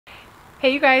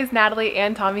Hey you guys, Natalie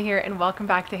and Tommy here, and welcome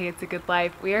back to Hey It's a Good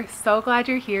Life. We are so glad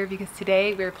you're here because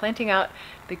today we're planting out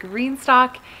the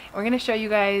Greenstalk. We're going to show you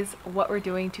guys what we're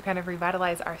doing to kind of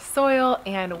revitalize our soil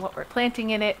and what we're planting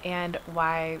in it and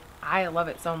why I love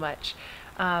it so much.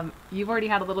 You've already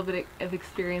had a little bit of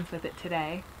experience with it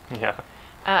today. Yeah.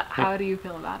 How do you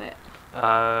feel about it?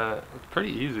 Pretty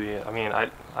easy. I mean,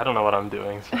 I don't know what I'm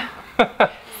doing. So.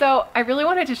 So I really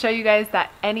wanted to show you guys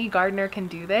that any gardener can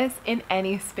do this in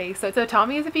any space. So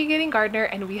Tommy is a beginning gardener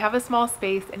and we have a small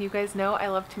space, and you guys know I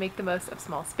love to make the most of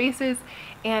small spaces,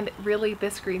 and really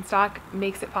this Greenstalk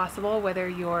makes it possible whether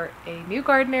you're a new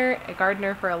gardener, a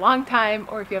gardener for a long time,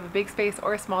 or if you have a big space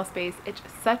or a small space. It's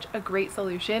such a great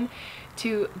solution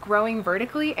to growing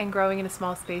vertically and growing in a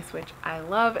small space, which I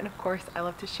love, and of course I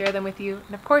love to share them with you.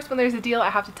 And of course when there's a deal I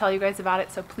have to tell you guys about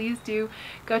it, so please do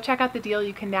go check out the deal.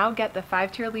 You can now get the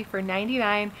 5-tier leaf for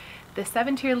 $99, the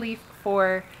 7-tier leaf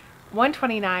for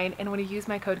 $129, and when you use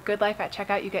my code GOODLIFE at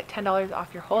checkout you get $10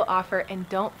 off your whole offer. And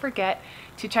don't forget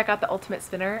to check out the ultimate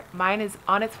spinner. Mine is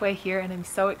on its way here and I'm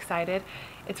so excited.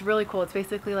 It's really cool. It's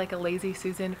basically like a lazy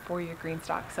Susan for your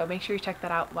Greenstalk, so make sure you check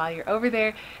that out while you're over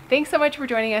there. Thanks so much for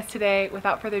joining us today.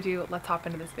 Without further ado, let's hop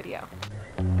into this video.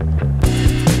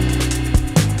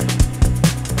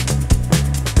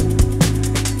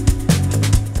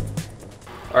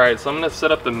 Alright, so I'm going to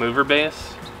set up the mover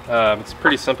base. It's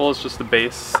pretty simple. It's just the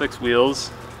base, 6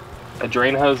 wheels, a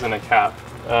drain hose, and a cap.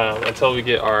 Until we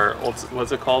get our,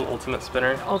 what's it called? Ultimate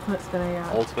spinner? Ultimate spinner,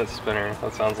 yeah. Ultimate spinner.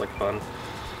 That sounds like fun.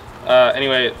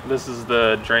 Anyway, this is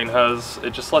the drain hose.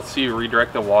 It just lets you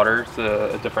redirect the water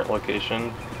to a different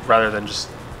location rather than just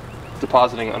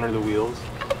depositing under the wheels.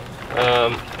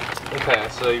 Okay,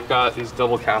 so you've got these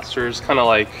double casters, kind of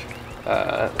like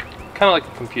a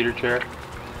computer chair.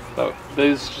 So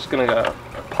these just gonna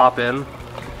pop in.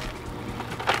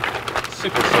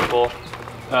 Super simple.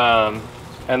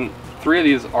 And 3 of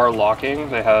these are locking.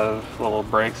 They have little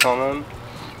brakes on them,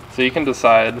 so you can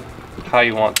decide how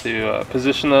you want to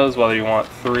position those, whether you want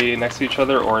 3 next to each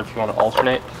other or if you want to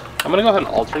alternate. I'm going to go ahead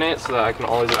and alternate so that I can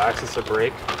always access a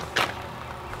brake.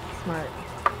 Smart.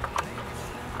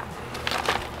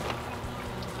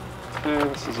 Okay,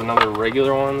 this is another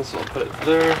regular one, so I'll put it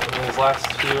there. And these last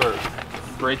 2 are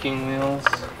braking wheels.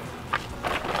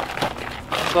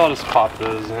 So I'll just pop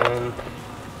those in.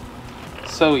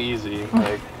 So easy,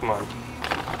 like, come on.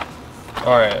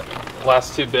 Alright.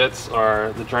 Last 2 bits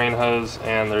are the drain hose,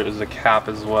 and there is a cap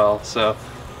as well. So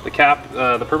the cap,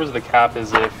 the purpose of the cap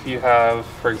is if you have,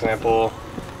 for example,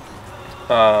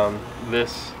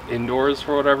 this indoors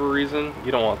for whatever reason,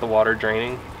 you don't want the water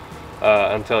draining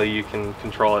until you can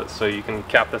control it. So you can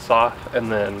cap this off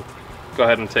and then go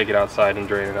ahead and take it outside and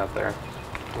drain it out there.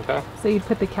 Okay? So you'd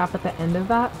put the cap at the end of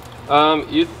that?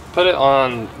 You'd put it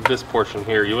on this portion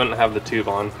here. You wouldn't have the tube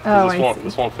on. Oh,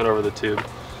 this won't fit over the tube.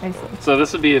 I see. So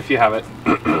this would be if you have it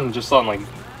just on like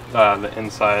the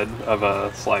inside of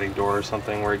a sliding door or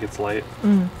something where it gets light.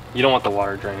 You don't want the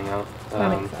water draining out.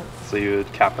 That makes sense. So you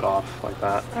would cap it off like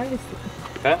that. I see.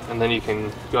 Okay, and then you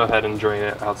can go ahead and drain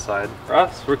it outside. For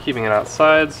us, we're keeping it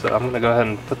outside, so I'm going to go ahead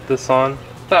and put this on.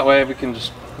 That way we can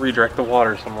just redirect the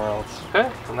water somewhere else.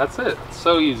 Okay, and that's it. It's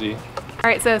so easy.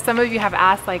 Alright, so some of you have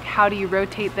asked, like, how do you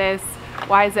rotate this?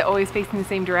 Why is it always facing the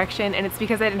same direction? And it's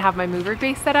because I didn't have my mover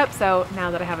base set up, so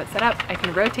now that I have it set up, I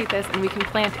can rotate this and we can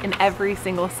plant in every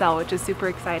single cell, which is super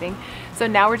exciting. So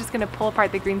now we're just going to pull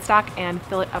apart the Greenstalk and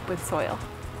fill it up with soil.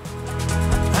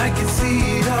 I can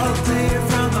see it all clear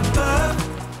from above.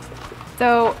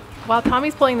 So while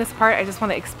Tommy's pulling this apart, I just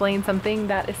want to explain something,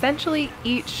 that essentially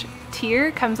each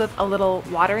tier comes with a little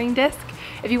watering disc.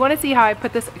 If you want to see how I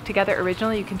put this together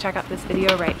originally, you can check out this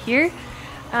video right here.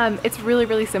 It's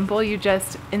really simple. You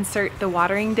just insert the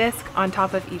watering disc on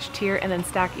top of each tier and then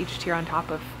stack each tier on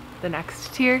top of the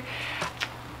next tier. There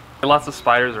are lots of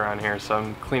spiders around here, so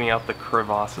I'm cleaning out the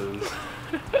crevasses.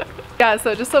 Yeah,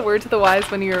 so just a word to the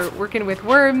wise, when you're working with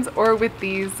worms or with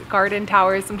these garden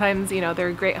towers, sometimes, you know, they're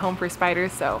a great home for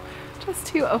spiders, so just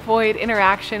to avoid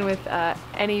interaction with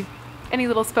any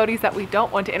little spodies that we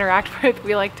don't want to interact with,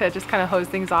 we like to just kind of hose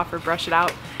things off or brush it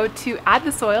out. So to add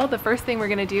the soil, the first thing we're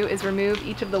going to do is remove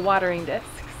each of the watering discs.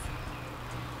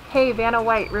 Hey, Vanna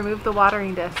White, remove the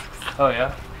watering discs. Oh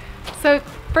yeah? So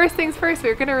first things first,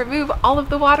 we're going to remove all of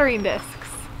the watering discs.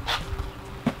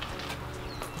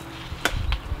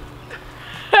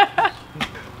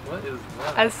 What is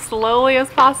that? As slowly as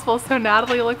possible, so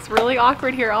Natalie looks really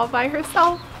awkward here all by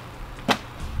herself.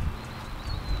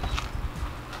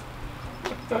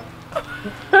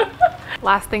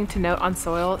 Last thing to note on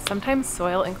soil, sometimes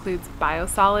soil includes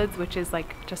biosolids, which is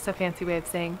like just a fancy way of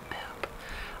saying poop.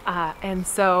 And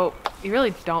so You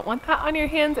really don't want that on your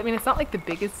hands. I mean, it's not like the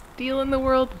biggest deal in the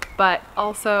world, but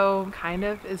also kind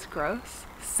of is gross.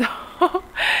 So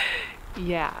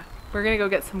yeah, we're gonna go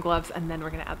get some gloves and then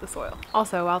we're gonna add the soil.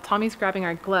 Also, while Tommy's grabbing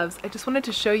our gloves, I just wanted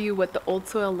to show you what the old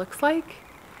soil looks like.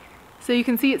 So you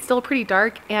can see it's still pretty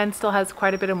dark and still has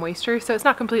quite a bit of moisture. So it's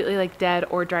not completely like dead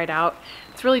or dried out.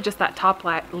 It's really just that top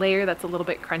layer that's a little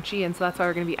bit crunchy. And so that's why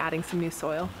we're gonna be adding some new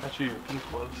soil. Actually, your pink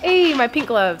gloves. Hey, my pink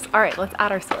gloves. All right, let's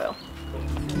add our soil.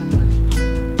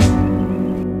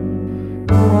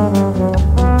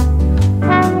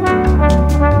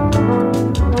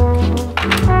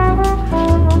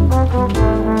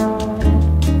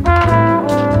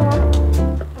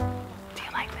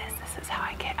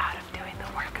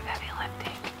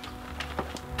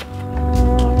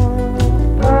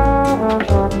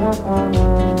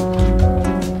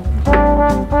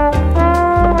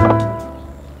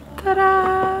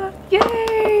 Ta-da!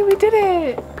 Yay! We did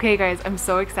it! Okay guys, I'm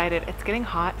so excited. It's getting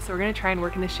hot, so we're gonna try and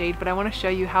work in the shade, but I want to show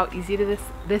you how easy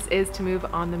this is to move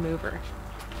on the mover.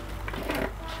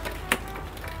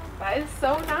 That is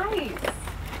so nice!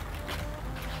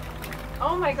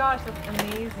 Oh my gosh, that's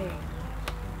amazing.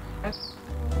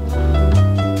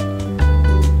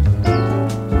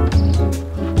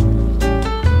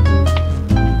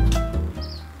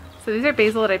 So these are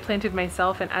basil that I planted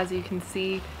myself, and as you can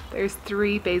see, there's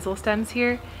 3 basil stems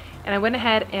here. And I went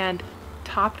ahead and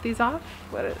topped these off.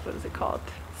 What is it called?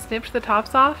 Snipped the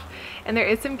tops off. And there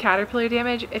is some caterpillar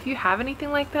damage. If you have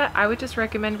anything like that, I would just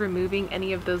recommend removing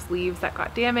any of those leaves that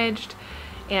got damaged.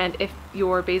 And if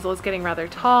your basil is getting rather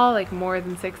tall, like more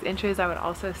than 6 inches, I would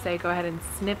also say go ahead and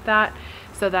snip that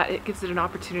so that it gives it an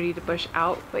opportunity to bush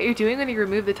out. What you're doing when you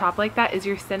remove the top like that is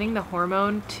you're sending the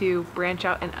hormone to branch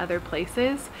out in other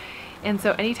places. And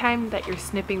so anytime that you're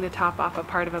snipping the top off a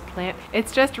part of a plant,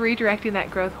 it's just redirecting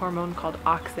that growth hormone called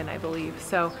auxin, I believe.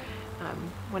 So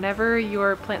whenever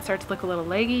your plant starts to look a little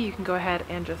leggy, you can go ahead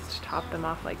and just top them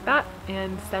off like that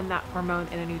and send that hormone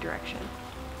in a new direction.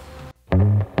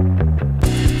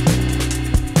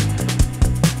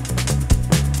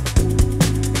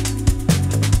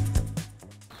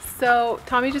 So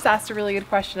Tommy just asked a really good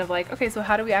question of like, okay, so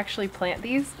how do we actually plant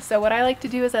these? So what I like to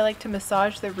do is I like to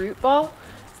massage the root ball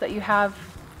so that you have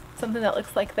something that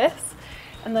looks like this.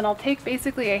 And then I'll take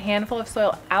basically a handful of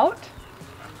soil out,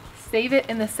 save it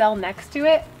in the cell next to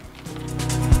it,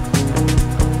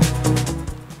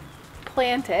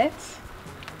 plant it,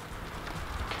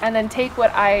 and then take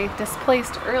what I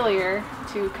displaced earlier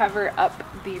to cover up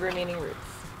the remaining roots.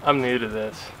 I'm new to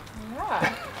this.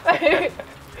 Yeah.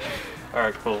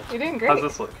 Alright, cool. You're doing great. How's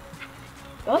this look?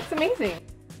 It looks amazing.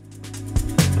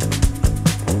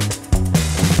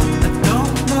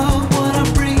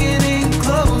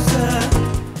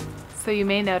 So you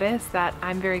may notice that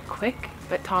I'm very quick,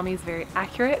 but Tommy's very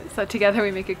accurate, so together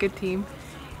we make a good team.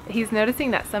 He's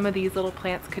noticing that some of these little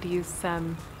plants could use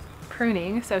some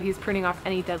pruning, so he's pruning off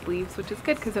any dead leaves, which is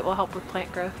good because it will help with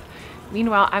plant growth.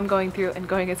 Meanwhile, I'm going through and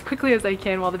going as quickly as I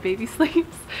can while the baby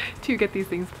sleeps to get these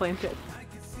things planted.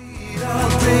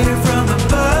 From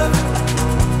above,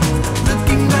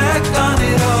 looking back on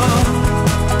it all,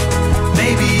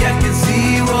 maybe I can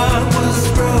see what was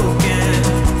broken.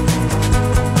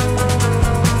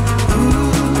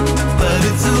 Ooh, but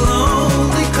it's a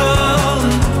lonely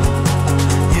calling.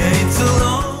 Yeah, it's a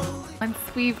lonely. Once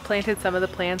we've planted some of the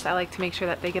plants, I like to make sure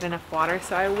that they get enough water,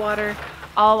 so I water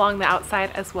all along the outside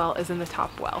as well as in the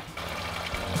top well.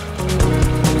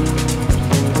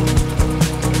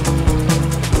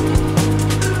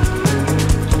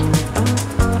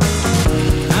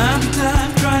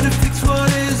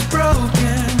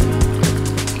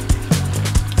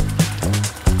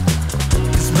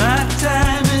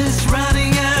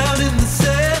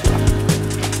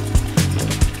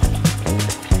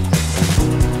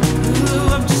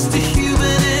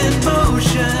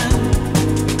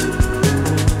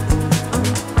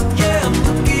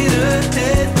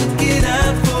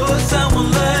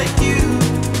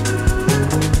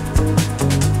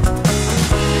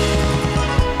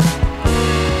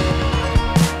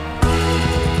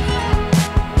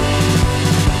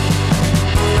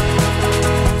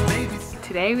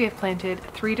 Today we have planted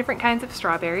 3 different kinds of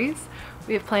strawberries.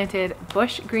 We have planted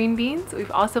bush green beans. We've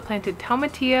also planted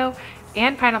tomatillo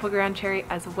and pineapple ground cherry,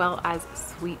 as well as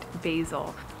sweet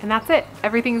basil. And that's it.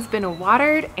 Everything's been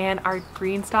watered and our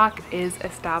Greenstalk is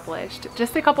established.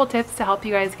 Just a couple tips to help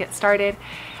you guys get started.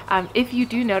 If you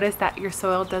do notice that your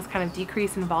soil does kind of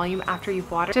decrease in volume after you've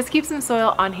watered, just keep some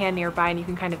soil on hand nearby and you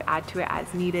can kind of add to it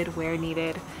as needed, where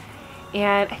needed.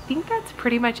 And I think that's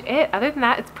pretty much it. Other than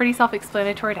that, it's pretty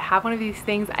self-explanatory to have one of these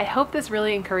things. I hope this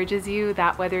really encourages you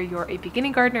that whether you're a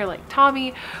beginning gardener like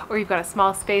Tommy or you've got a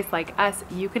small space like us,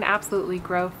 you can absolutely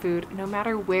grow food no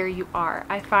matter where you are.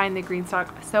 I find the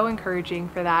Greenstalk so encouraging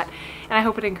for that, and I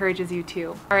hope it encourages you too.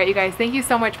 All right, you guys, thank you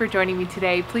so much for joining me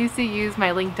today. Please do use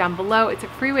my link down below. It's a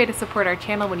free way to support our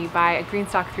channel when you buy a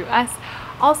Greenstalk through us.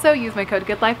 Also, use my code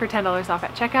GOODLIFE for $10 off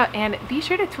at checkout, and be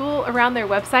sure to tool around their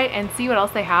website and see what else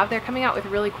they have. They're coming out with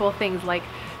really cool things like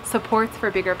supports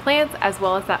for bigger plants, as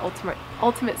well as that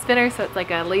ultimate spinner, so it's like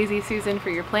a lazy Susan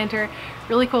for your planter.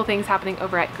 Really cool things happening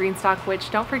over at Greenstalk, which,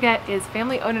 don't forget, is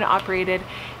family owned and operated,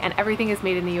 and everything is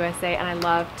made in the USA, and I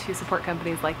love to support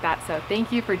companies like that. So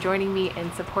thank you for joining me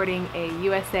in supporting a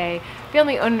USA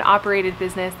family owned and operated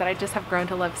business that I just have grown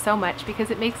to love so much, because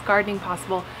it makes gardening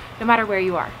possible no matter where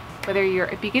you are. Whether you're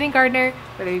a beginning gardener,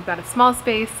 whether you've got a small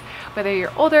space, whether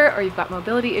you're older or you've got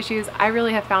mobility issues, I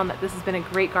really have found that this has been a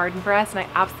great garden for us, and I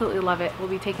absolutely love it. We'll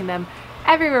be taking them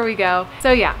everywhere we go.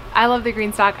 So yeah, I love the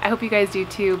Greenstalk. I hope you guys do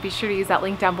too. Be sure to use that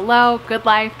link down below.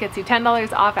 GOODLIFE gets you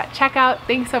 $10 off at checkout.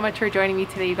 Thanks so much for joining me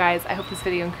today, you guys. I hope this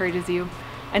video encourages you.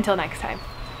 Until next time,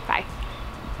 bye.